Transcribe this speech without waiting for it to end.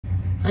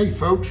Hey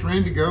folks,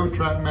 Randy Go,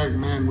 Track Mag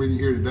Man with you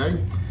here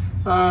today.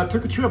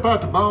 Took a trip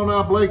out to Bald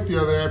Knob Lake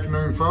the other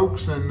afternoon,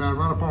 folks, and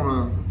run up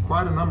on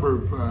quite a number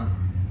of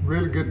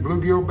really good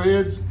bluegill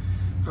beds.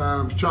 It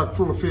was chock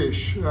full of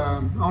fish.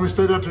 Only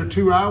stayed out there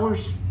 2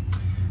 hours.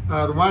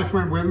 The wife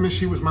went with me.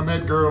 She was my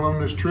net girl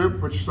on this trip,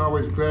 which is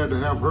always glad to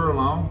have her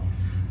along.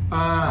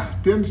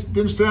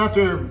 Didn't stay out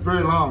there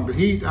very long. The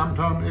heat, I'm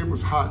talking, it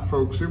was hot,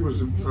 folks. It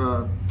was,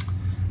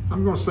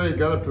 I'm going to say it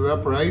got up to the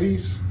upper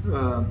 80s.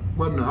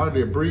 Wasn't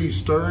hardly a breeze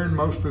stirring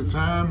most of the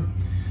time.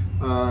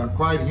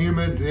 Quite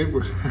humid. It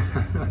was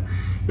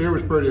it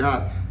was pretty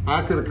hot.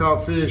 I could have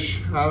caught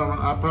fish. I don't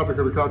know. I probably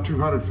could have caught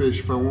 200 fish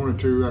if I wanted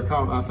to.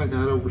 I think I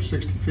had over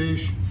 60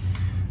 fish.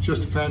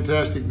 Just a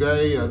fantastic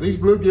day. These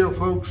bluegill,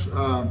 folks,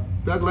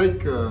 that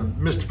lake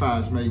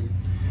mystifies me.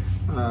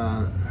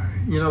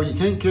 You know, you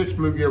can't catch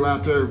bluegill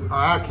out there, or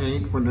I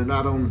can't when they're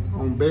not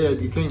on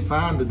bed. You can't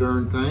find the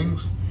darn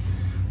things.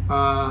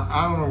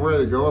 I don't know where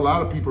they go. A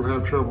lot of people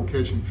have trouble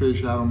catching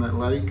fish out on that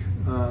lake.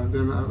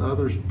 Then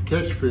others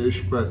catch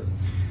fish, but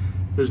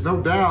there's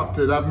no doubt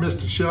that I've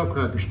missed a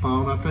shellcracker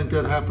spawn. I think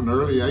that happened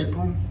early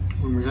April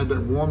when we had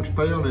that warm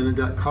spell and it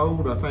got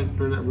cold. I think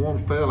during that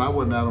warm spell, I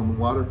wasn't out on the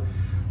water.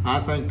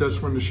 I think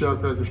that's when the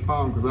shellcracker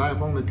spawned, because I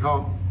have only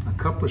caught a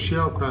couple of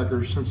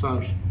shellcrackers since I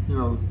was, you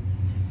know,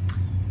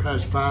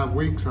 past 5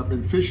 weeks I've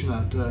been fishing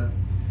out there.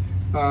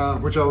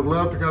 Which I would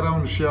love to get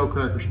on the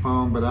shellcracker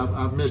spawn, but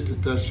I've missed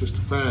it. That's just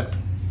a fact.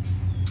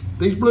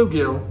 These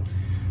bluegill,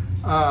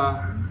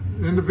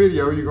 in the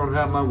video, you're going to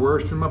have my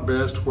worst and my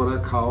best, what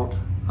I caught.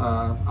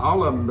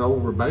 All of them, though,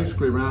 were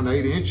basically around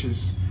 8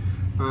 inches.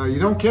 You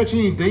don't catch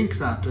any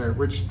dinks out there,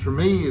 which for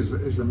me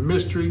is a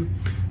mystery.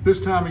 This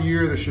time of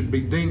year, there should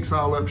be dinks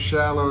all up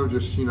shallow,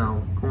 just, you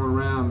know, going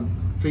around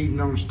feeding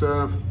on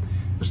stuff.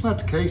 That's not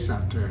the case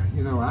out there.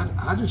 You know,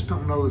 I just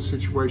don't know the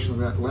situation of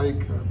that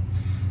lake.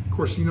 Of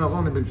course, you know, I've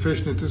only been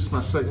fishing it. This is my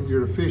 2nd year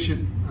to fish it.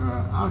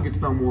 I'll get to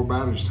know more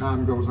about it as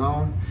time goes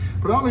on.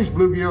 But all these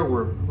bluegill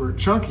were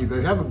chunky.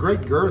 They have a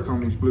great girth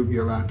on th'ese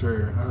bluegill out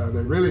there.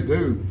 They really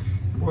do.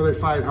 Boy, they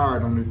fight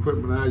hard on the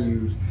equipment I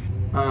use.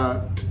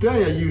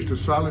 Today I used a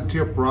solid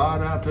tip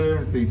rod out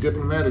there, the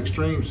Diplomat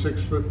Extreme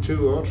 6'2"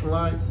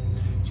 ultralight.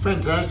 It's a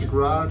fantastic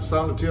rod,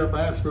 solid tip.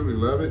 I absolutely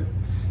love it.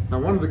 Now,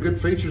 one of the good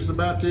features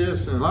about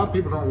this, and a lot of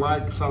people don't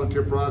like solid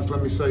tip rods,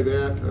 let me say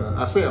that.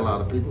 I say a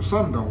lot of people,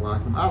 some don't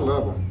like them. I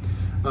love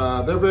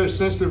them. They're very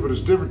sensitive, but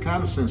it's a different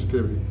kind of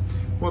sensitivity.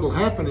 What'll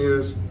happen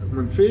is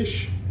when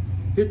fish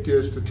hit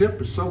this, the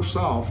tip is so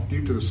soft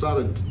due to the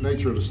solid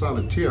nature of the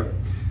solid tip,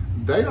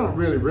 they don't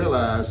really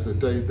realize that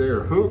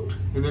they're hooked,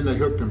 and then they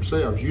hook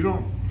themselves. You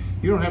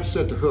don't have to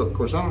set the hook. Of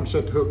course, I don't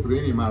set the hook with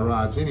any of my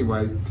rods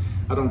anyway.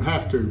 I don't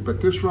have to, but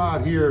this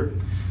rod here,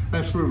 I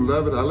absolutely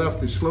love it. I left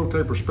the slow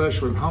taper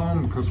special at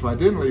home because if I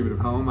didn't leave it at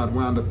home, I'd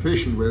wind up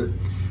fishing with it.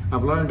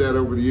 I've learned that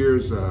over the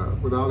years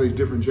with all these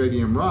different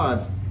JDM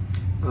rods.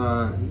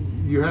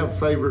 You have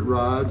favorite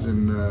rods,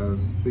 and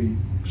the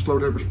slow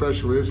taper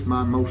special is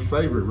my most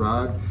favorite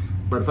rod.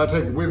 But if I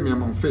take it with me, I'm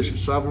gonna fish it.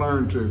 So I've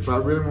learned to, if I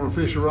really want to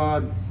fish a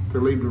rod, to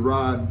leave the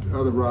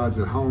other rods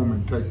at home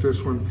and take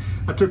this one.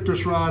 I took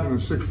this rod in a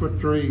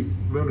 6'3"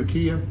 Luna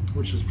Kia,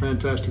 which is a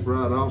fantastic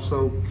rod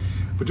also.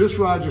 But this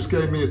rod just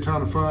gave me a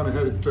ton of fun. I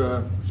had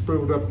it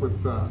spooled up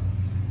with the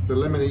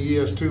Lemony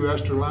ES2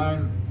 ester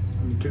line,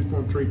 the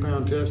 2.3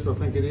 pound test, I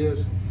think it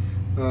is.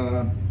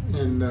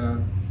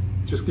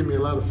 Just give me a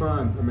lot of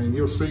fun. I mean,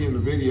 you'll see in the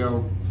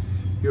video,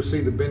 you'll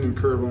see the bending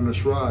curve on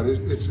this rod.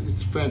 It's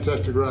a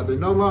fantastic rod. They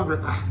no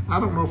longer, I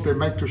don't know if they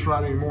make this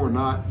rod anymore or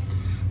not.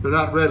 They're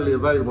not readily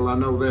available, I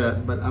know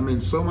that, but I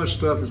mean, so much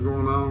stuff is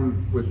going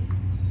on with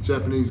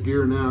Japanese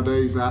gear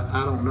nowadays.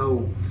 I don't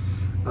know.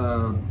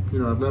 You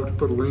know, I'd love to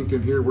put a link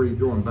in here where you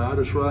go and buy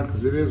this rod,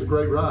 because it is a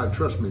great rod,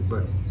 trust me.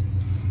 But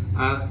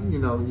you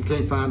know, you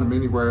can't find them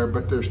anywhere,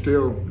 but they're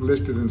still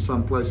listed in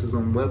some places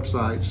on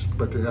websites,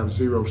 but they have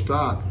zero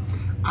stock.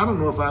 I don't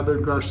know if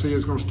Ibu Garcia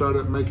is going to start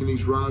up making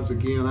these rods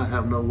again. I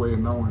have no way of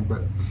knowing.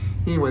 But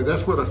anyway,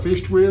 that's what I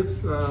fished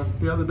with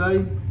the other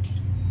day.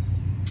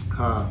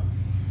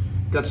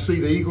 Got to see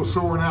the eagle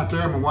soaring out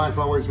there. My wife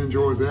always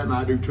enjoys that, and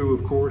I do too,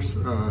 of course.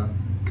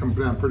 Coming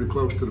down pretty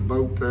close to the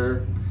boat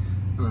there,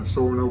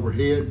 soaring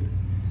overhead.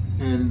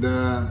 And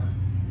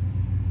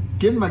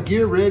getting my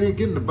gear ready,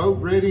 getting the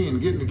boat ready,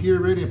 and getting the gear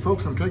ready. And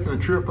folks, I'm taking a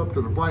trip up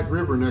to the White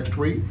River next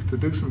week to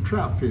do some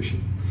trout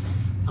fishing.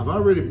 I've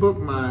already booked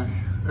my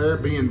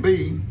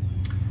Airbnb,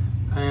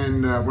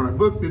 and when I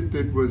booked it,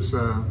 it was,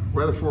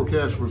 weather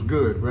forecast was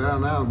good. Well,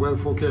 now the weather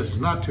forecast is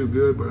not too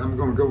good, but I'm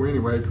gonna go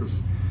anyway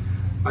because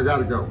I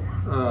gotta go.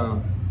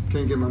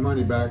 Can't get my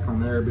money back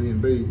on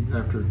Airbnb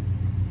after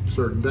a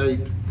certain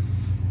date.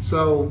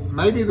 So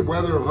maybe the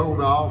weather will hold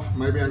off.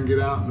 Maybe I can get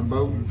out in the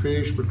boat and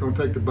fish, but gonna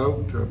take the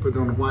boat, put it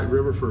on the White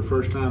River for the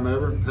first time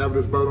ever, have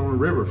this boat on the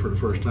river for the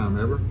first time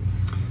ever.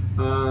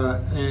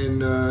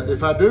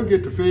 If I do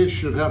get to fish,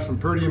 should have some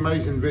pretty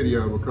amazing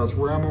video, because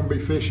where I'm gonna be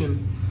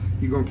fishing,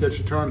 you're gonna catch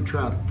a ton of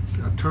trout,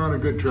 a ton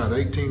of good trout,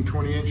 18,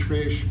 20-inch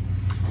fish.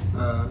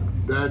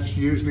 That's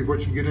usually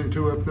what you get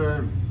into up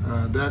there.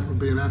 That would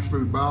be an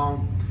absolute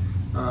ball.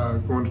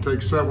 Going to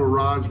take several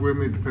rods with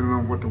me depending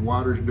on what the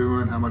water's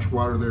doing, how much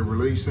water they're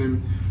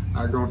releasing.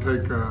 I'm going to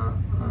take a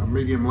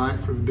medium light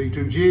for the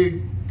D2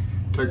 jig,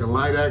 take a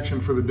light action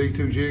for the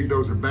D2 jig.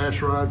 Those are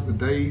bass rods, the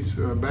Days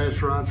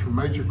bass rods from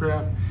Major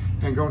Craft.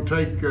 And going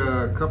to take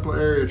a couple of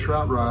area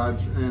trout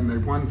rods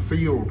and one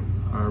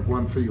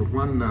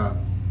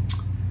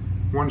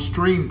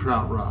stream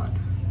trout rod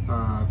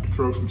to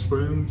throw some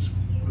spoons.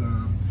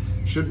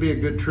 Should be a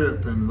good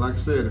trip, and like I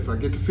said, if I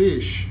get to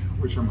fish,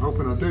 which I'm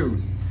hoping I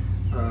do,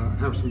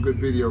 have some good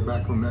video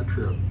back on that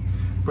trip.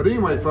 But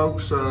anyway,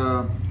 folks,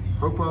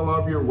 hope all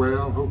of you are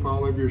well, hope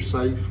all of you are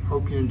safe,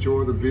 hope you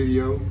enjoy the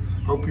video,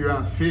 hope you're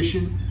out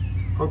fishing,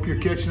 hope you're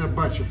catching a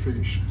bunch of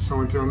fish. So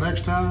until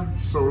next time,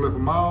 so live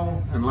them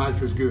all, and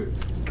life is good.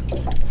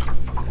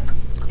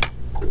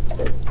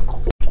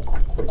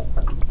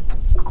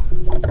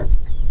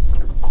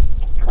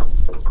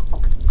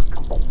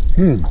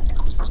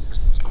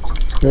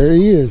 There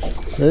he is.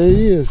 There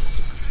he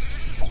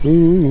is.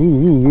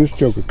 Ooh, this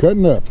joker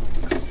cutting up.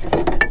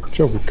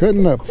 Joker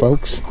cutting up,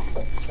 folks.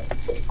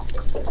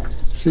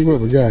 See what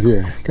we got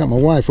here. Got my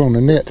wife on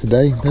the net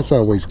today. That's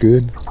always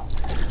good.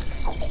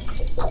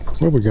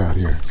 What we got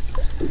here?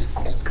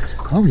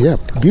 Oh yeah,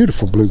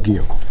 beautiful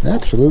bluegill.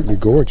 Absolutely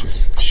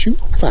gorgeous. Shoot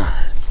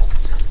fire.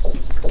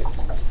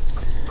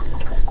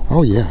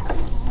 Oh yeah.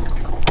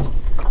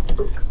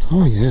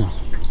 Oh yeah.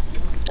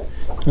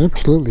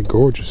 Absolutely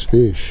gorgeous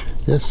fish.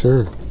 Yes,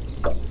 sir.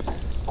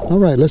 All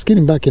right, let's get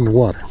him back in the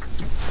water.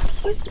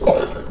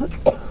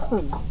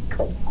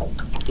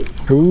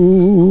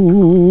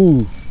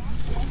 Ooh.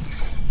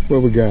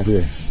 What we got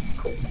here?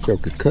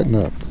 Joker cutting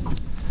up.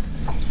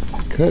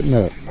 Cutting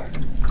up.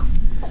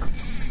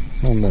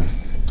 On the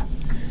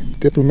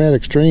Diplomat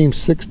Extreme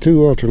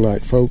 6.2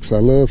 Ultralight, folks. I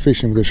love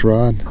fishing with this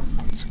rod.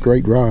 It's a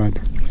great rod.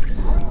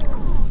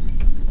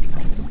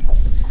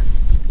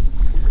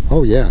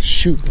 Oh yeah,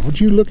 shoot.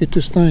 Would you look at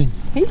this thing?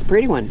 He's a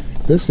pretty one.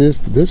 This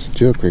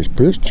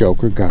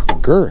joker got the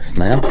girth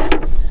now.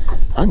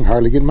 I can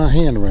hardly get my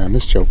hand around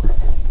this joker.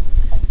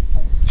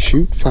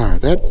 Shoot fire.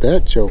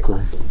 That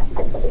joker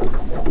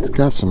has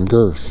got some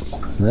girth.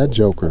 That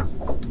joker,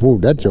 whoa,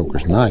 that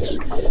joker's nice.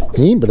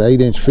 He ain't but an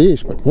 8-inch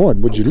fish, but boy,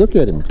 would you look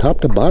at him top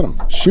to bottom.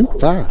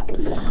 Shoot fire.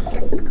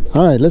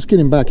 All right, let's get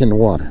him back in the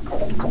water.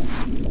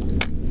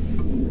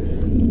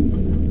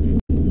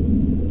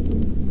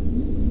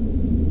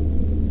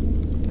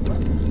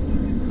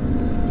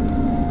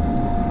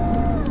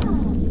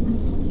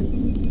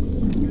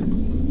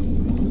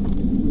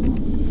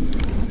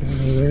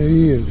 There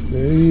he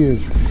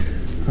is.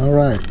 All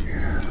right.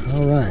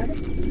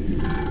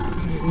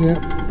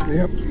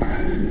 Yep.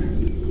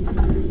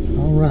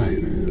 All right.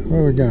 What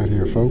we got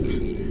here, folks?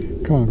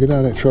 Come on, get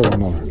out of that trolling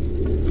motor.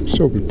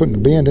 So we're putting the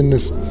bend in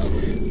this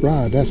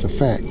rod. That's a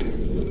fact.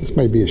 This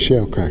may be a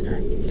shell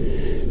cracker.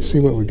 See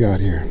what we got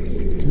here.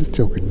 This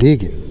joker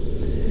digging.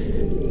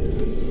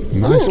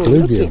 Nice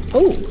bluegill.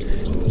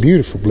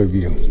 Beautiful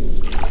bluegill.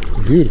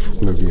 Beautiful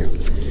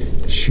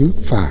bluegill. Shoot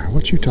fire.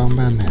 What you talking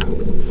about now?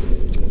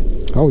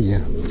 Oh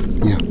yeah.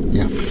 Yep.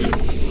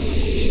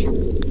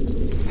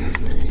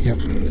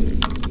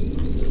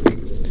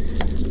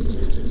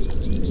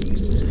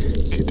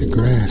 Get the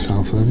grass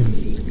off of him.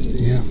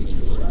 Yeah.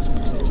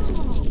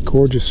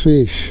 Gorgeous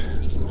fish.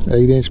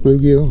 8-inch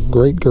bluegill.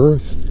 Great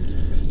girth.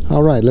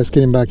 All right, let's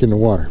get him back in the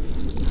water.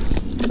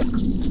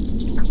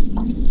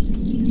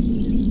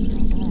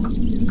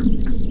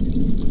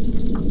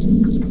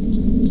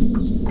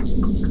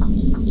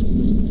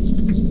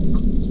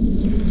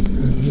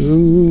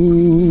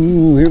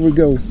 Ooh, here we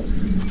go.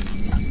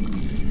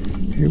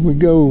 Here we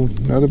go.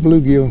 Another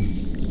bluegill.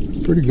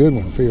 Pretty good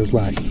one, feels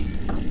like.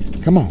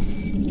 Come on.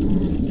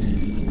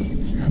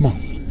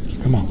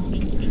 Come on.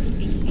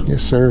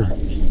 Yes, sir.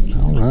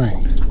 All right.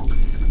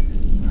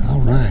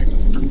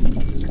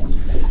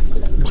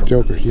 This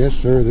joker. Yes,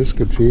 sir. This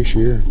good fish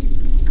here.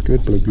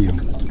 Good bluegill.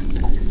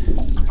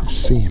 Let's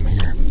see him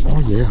here. Oh,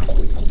 yeah.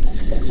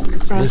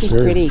 Oh, yes, he's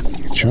sir. Pretty.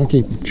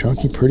 Chunky,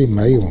 pretty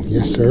male.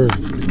 Yes, sir.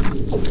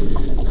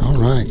 All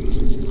right.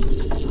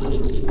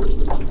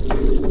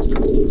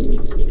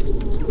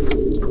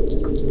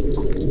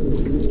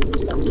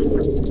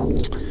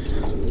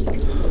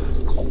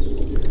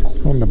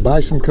 On the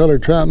bison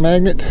colored trout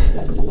magnet,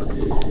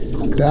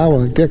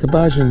 Daiwa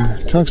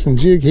Gekabajin tungsten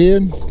jig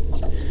head,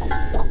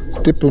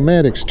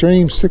 Diplomat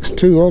Extreme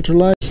 6.2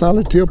 Ultralight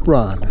solid tip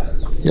rod.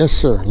 Yes,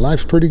 sir.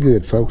 Life's pretty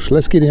good, folks.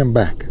 Let's get him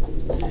back.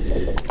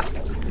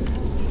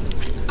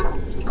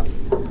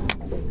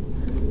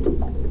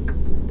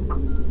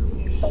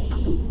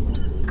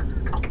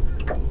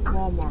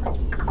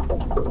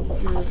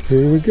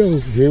 Here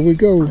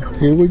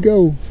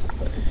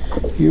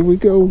we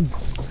go.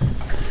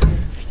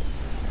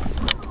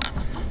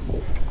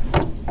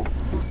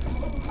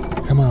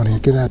 Come on here,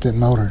 get out that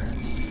motor.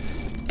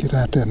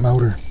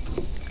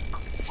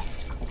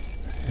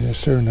 Yes,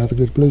 sir, another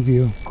good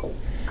bluegill.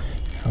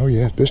 Oh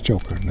yeah, this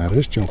joker. Now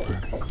this joker,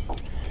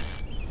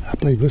 I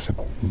believe this is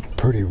a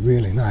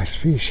really nice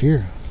fish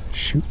here.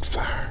 Shoot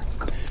fire.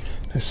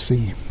 Let's see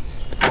him.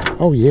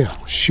 Oh yeah,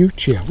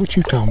 shoot, yeah. What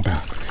you talking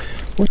about?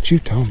 What you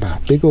talking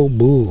about? Big old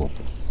bull.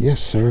 Yes,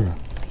 sir.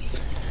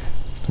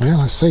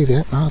 Well, I say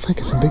that. No, I think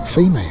it's a big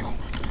female.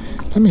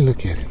 Let me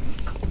look at it.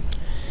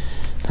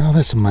 No,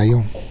 that's a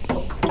male.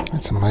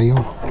 That's a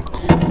male.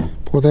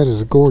 Boy, that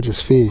is a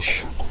gorgeous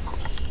fish.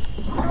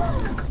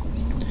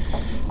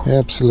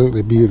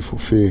 Absolutely beautiful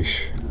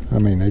fish. I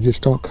mean, they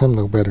just don't come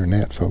no better than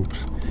that,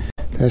 folks.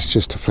 That's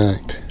just a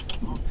fact.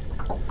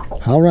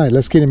 All right,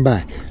 let's get him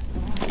back.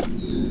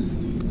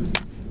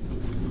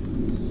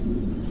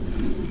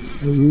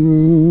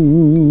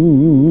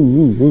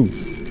 Ooh.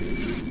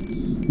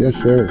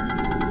 Yes, sir.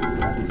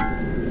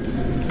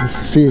 It's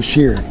a fish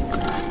here.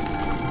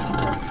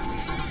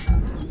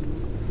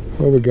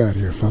 What we got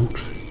here,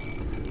 folks?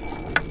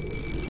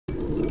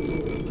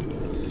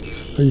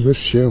 I believe it's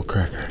shell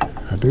cracker.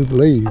 I do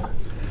believe.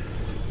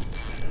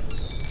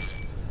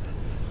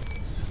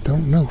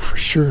 Don't know for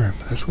sure.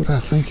 That's what I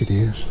think it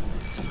is.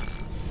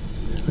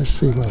 Let's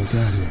see what we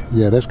got here.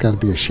 Yeah, that's got to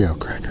be a shell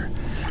cracker.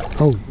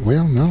 Oh,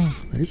 well, no.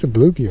 It's a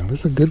bluegill.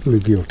 It's a good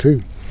bluegill,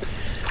 too.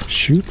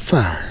 Shoot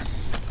fire.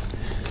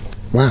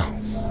 Wow.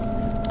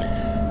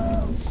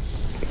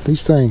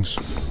 These things,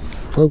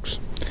 folks,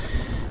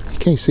 you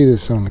can't see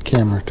this on the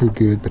camera too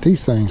good, but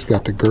these things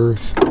got the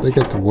girth. They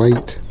got the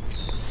weight.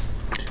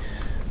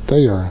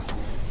 They are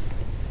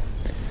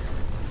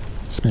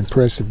some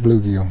impressive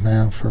bluegill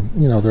now. From,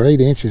 you know, they're 8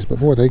 inches, but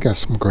boy, they got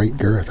some great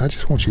girth. I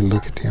just want you to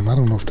look at them. I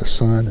don't know if the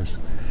sun is...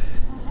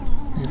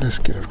 Let's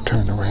get her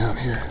turned around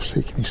here.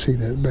 See, can you see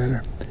that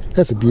better?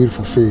 That's a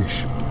beautiful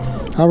fish.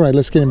 All right,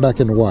 let's get him back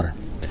in the water.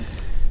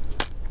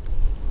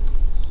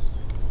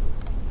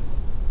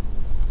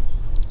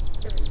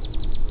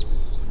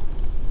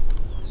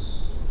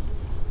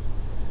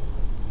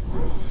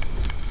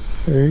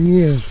 There he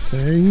is.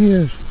 There he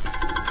is.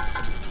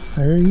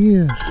 There he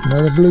is.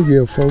 Another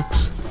bluegill,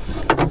 folks.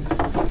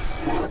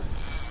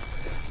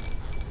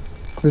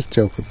 This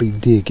joker be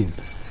digging.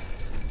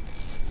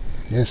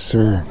 Yes,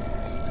 sir.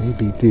 He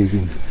be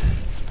digging.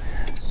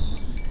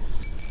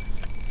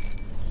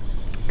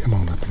 Come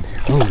on up in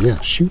there. Oh, yeah.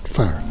 Shoot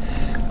fire.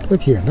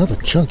 Look here. Another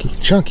chunky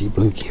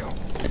bluegill.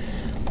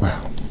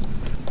 Wow.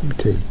 Let me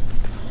tell you.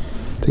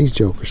 These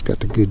jokers got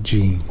the good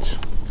genes.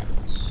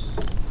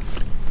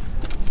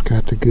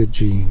 Got the good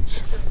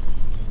genes.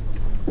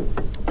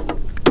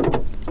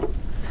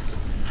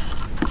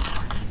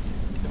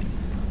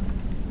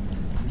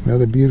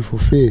 Another beautiful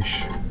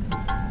fish.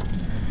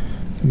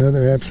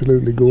 Another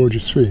absolutely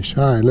gorgeous fish.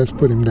 All right, let's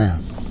put him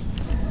down.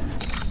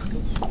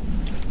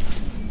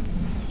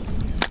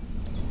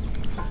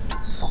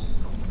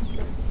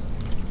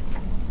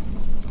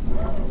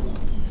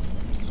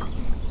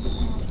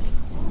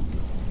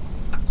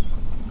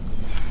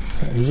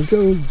 Here we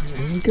go.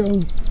 Here we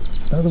go.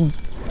 Another one.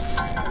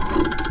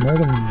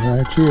 Another one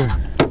right here.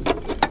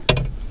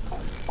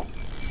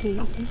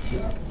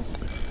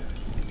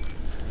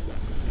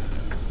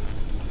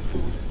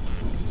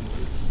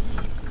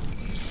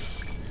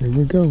 Here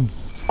we go.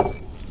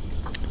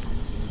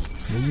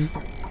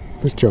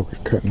 This joker's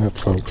cutting up,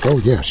 folks. Oh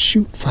yeah,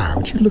 shoot fire.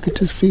 Would you look at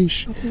this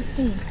fish? I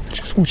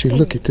just want you to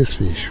look at this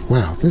fish.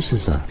 Wow, this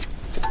is a...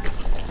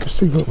 Let's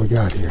see what we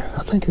got here.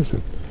 I think it's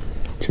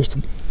just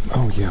a...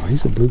 Oh yeah,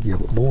 he's a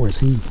bluegill. Boy, is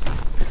he...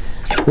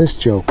 This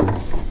joker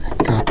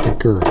got the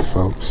girth,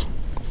 folks.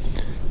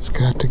 It's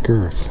got the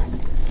girth.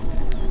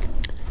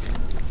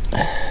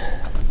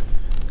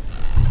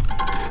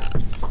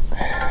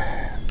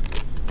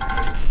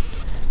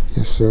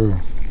 Yes, sir.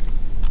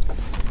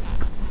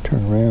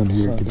 Turn around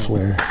here, good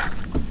flare,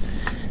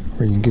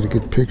 where you can get a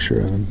good picture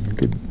of him.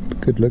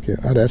 Good look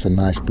at. Oh, that's a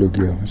nice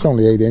bluegill. It's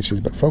only 8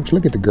 inches, but folks,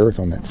 look at the girth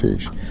on that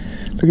fish.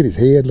 Look at his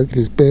head. Look at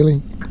his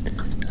belly.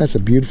 That's a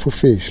beautiful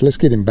fish. Let's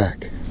get him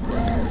back.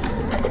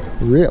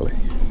 Really.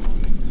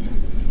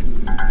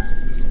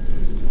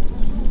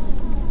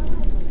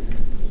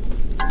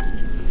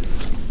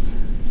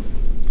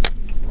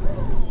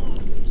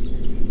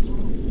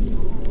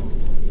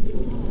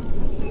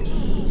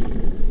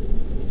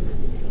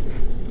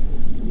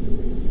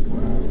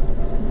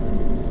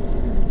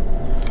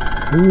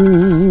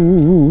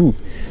 Ooh,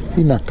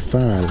 he knocked the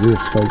fire out of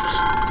this, folks.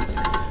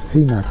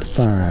 He knocked the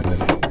fire out of it.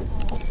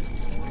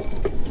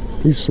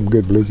 These are some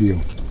good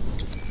bluegill.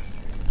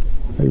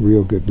 They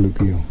real good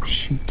bluegill.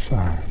 Shoot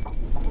fire.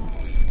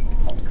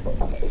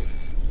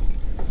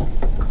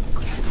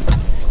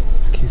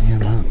 Get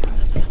him up.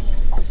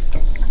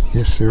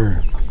 Yes,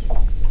 sir.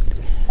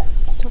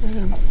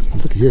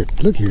 Look here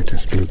at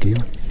this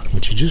bluegill.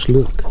 Would you just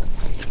look?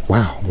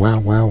 Wow, wow,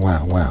 wow,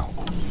 wow, wow.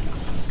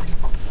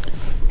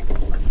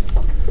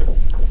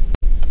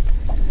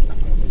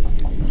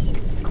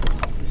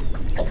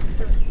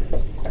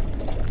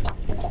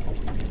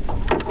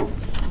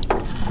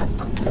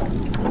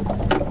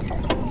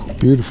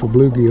 Beautiful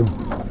bluegill.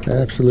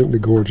 Absolutely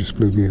gorgeous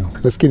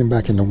bluegill. Let's get him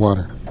back in the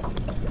water.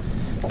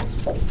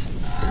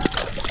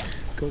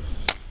 Go.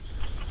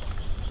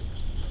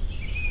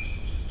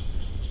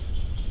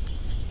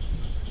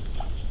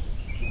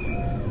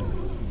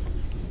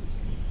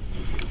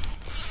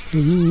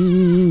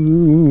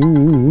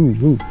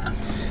 Ooh.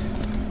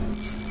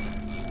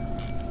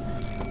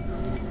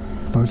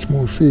 Bunch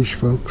more fish,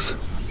 folks.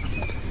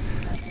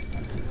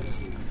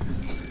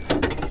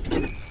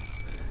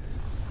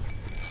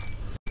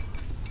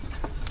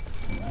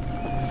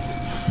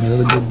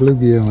 Another good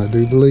bluegill, I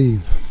do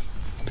believe.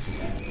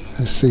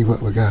 Let's see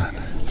what we got.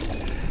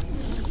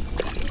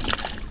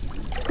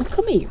 Oh,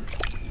 come here.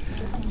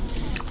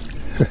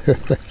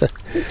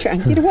 You're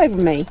trying to get away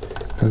from me.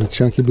 Another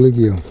chunky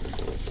bluegill.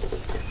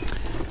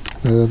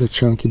 Another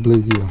chunky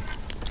bluegill.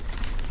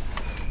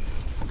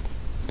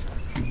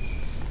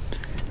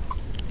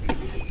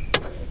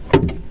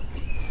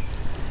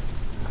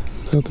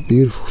 Another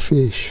beautiful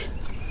fish.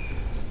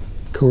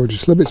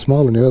 Gorgeous. A little bit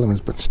smaller than the other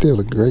ones, but still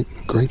a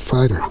great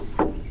fighter.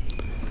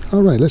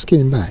 All right, let's get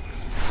him back.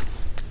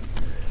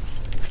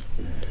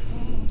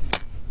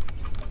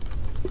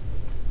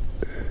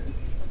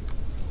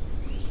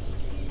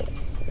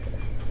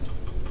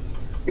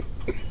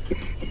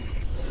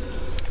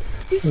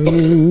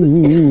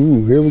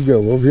 Ooh, here we go,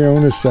 over here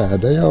on this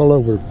side. They all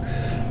over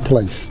the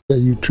place. Tell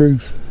you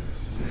truth.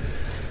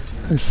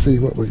 Let's see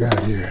what we got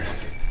here.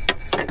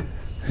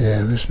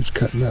 Yeah, this is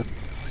cutting up.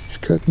 It's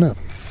cutting up.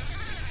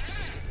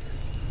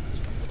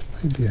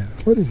 Maybe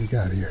what have we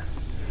got here?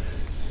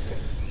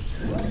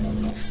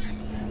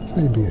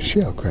 Maybe a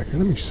shell cracker.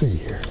 Let me see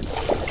here.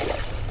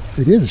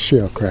 It is a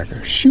shell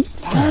cracker. Shoot.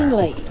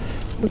 Finally.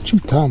 What you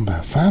talking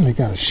about? Finally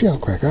got a shell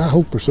cracker. I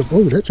hope we're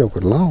supposed. Oh, that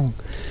joker's long.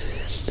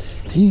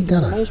 He ain't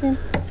got a measure him?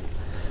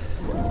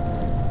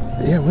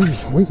 Yeah,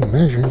 we can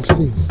measure him,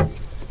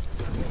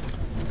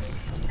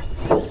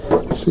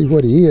 see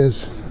what he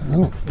is. I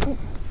don't.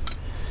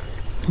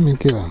 Let me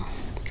get a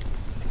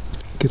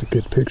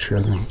good picture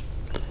of him.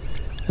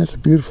 That's a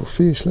beautiful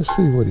fish. Let's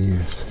see what he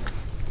is.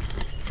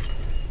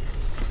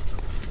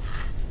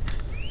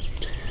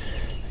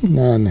 He's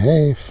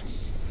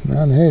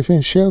 9.5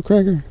 inch shell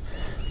cracker.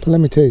 But let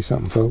me tell you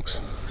something,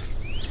 folks.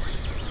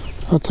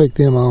 I'll take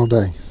them all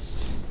day.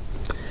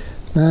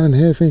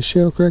 9.5 inch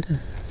shell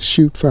cracker.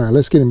 Shoot fire.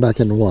 Let's get him back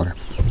in the water.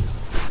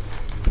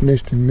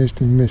 Missed him.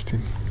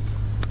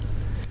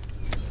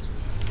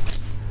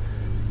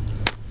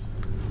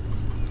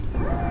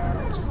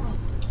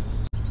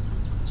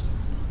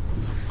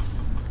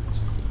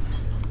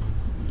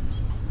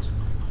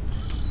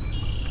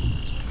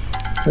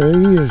 There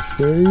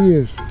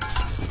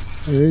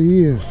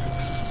he is.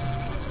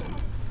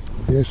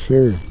 Yes,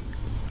 sir.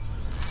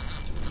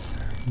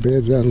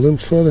 Bed's out a little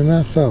further than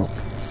I thought.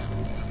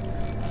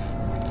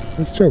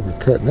 This joker's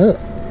cutting up.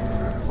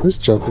 This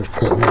joker's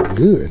cutting up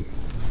good.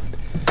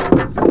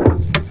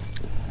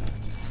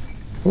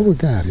 What we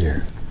got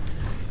here?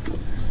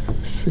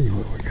 Let's see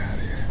what we got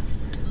here.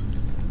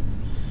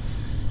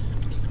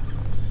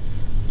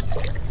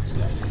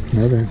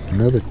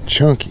 Another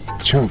chunky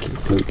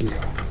bluegill.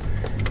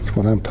 That's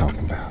what I'm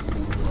talking about.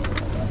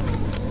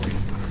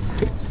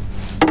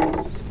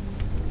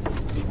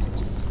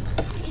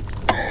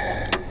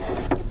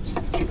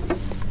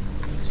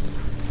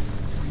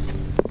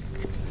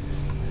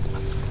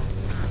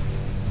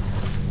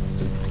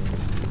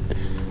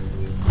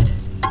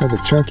 Another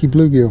chunky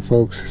bluegill,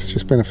 folks. It's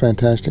just been a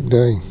fantastic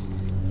day.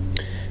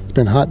 It's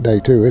been a hot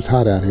day too. It's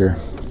hot out here.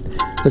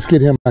 Let's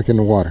get him back in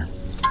the water.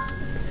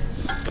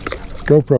 GoPro.